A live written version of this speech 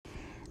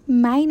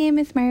My name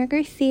is Maria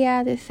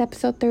Garcia. This is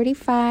episode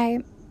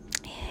 35.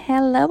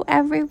 Hello,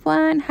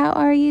 everyone. How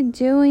are you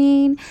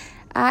doing?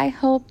 I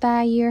hope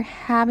that you're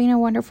having a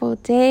wonderful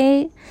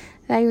day,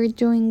 that you're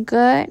doing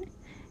good.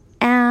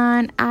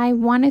 And I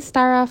want to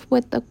start off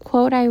with the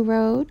quote I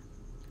wrote.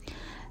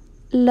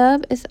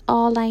 Love is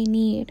all I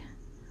need.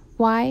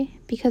 Why?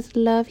 Because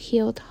love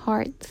healed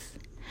hearts.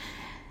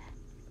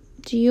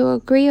 Do you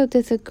agree or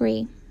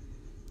disagree?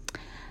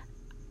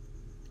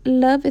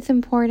 Love is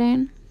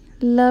important.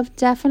 Love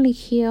definitely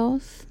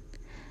heals.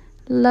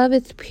 Love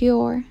is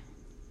pure.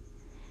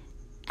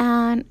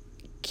 And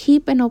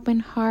keep an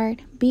open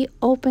heart. Be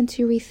open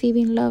to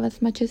receiving love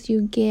as much as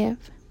you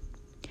give.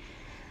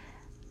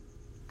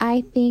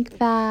 I think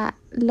that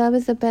love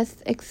is the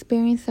best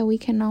experience that we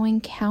can all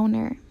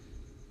encounter.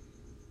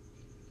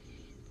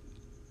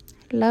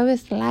 Love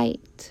is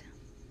light.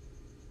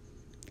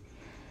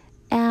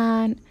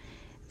 And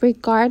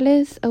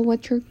regardless of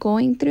what you're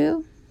going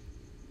through,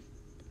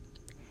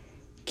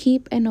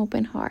 keep an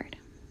open heart.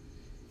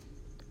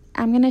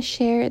 I'm going to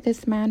share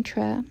this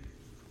mantra.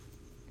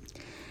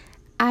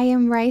 I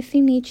am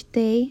rising each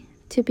day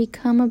to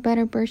become a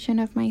better version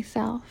of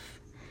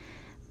myself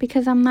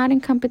because I'm not in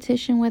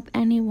competition with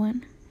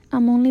anyone.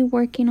 I'm only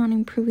working on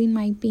improving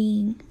my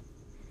being.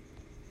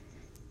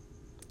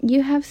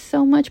 You have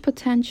so much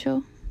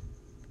potential.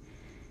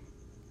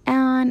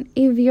 And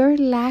if you're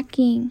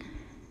lacking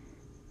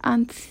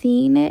on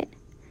seeing it,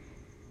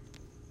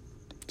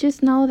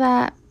 just know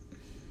that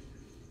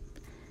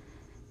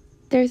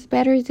there's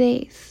better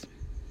days.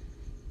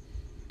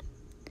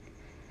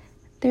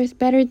 There's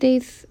better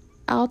days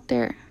out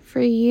there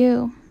for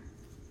you.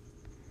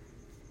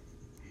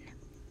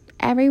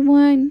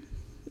 Everyone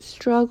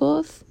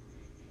struggles,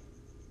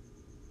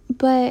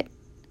 but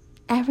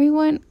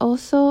everyone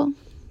also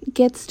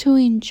gets to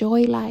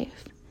enjoy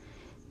life.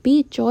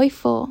 Be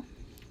joyful.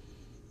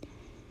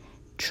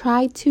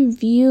 Try to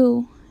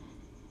view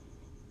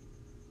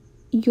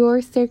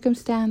your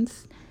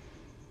circumstance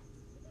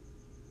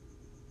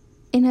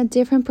in a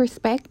different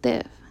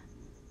perspective.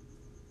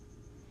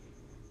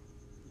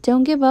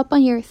 Don't give up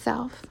on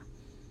yourself.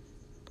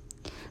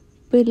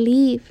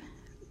 Believe,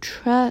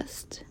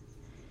 trust,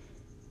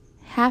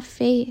 have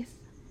faith,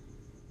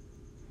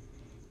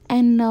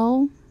 and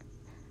know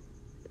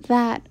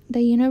that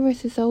the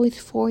universe is always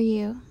for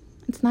you.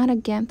 It's not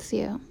against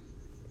you.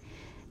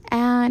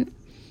 And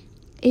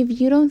if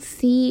you don't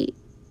see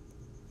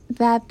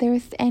that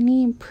there's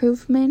any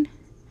improvement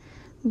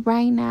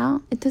right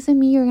now, it doesn't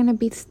mean you're going to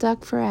be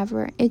stuck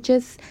forever. It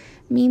just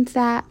means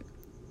that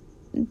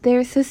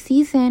there's a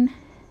season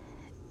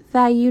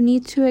that you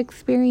need to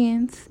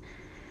experience.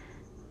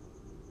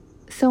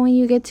 So when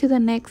you get to the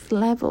next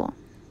level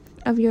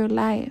of your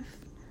life,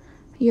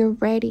 you're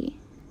ready.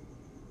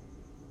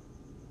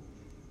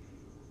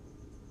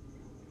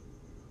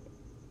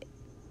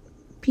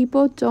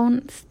 People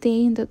don't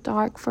stay in the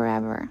dark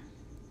forever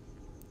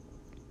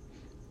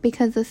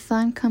because the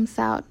sun comes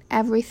out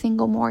every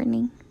single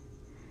morning.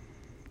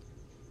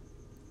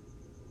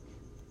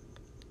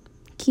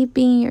 Keep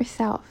being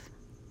yourself.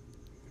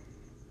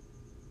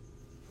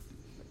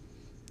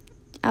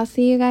 I'll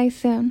see you guys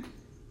soon.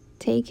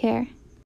 Take care.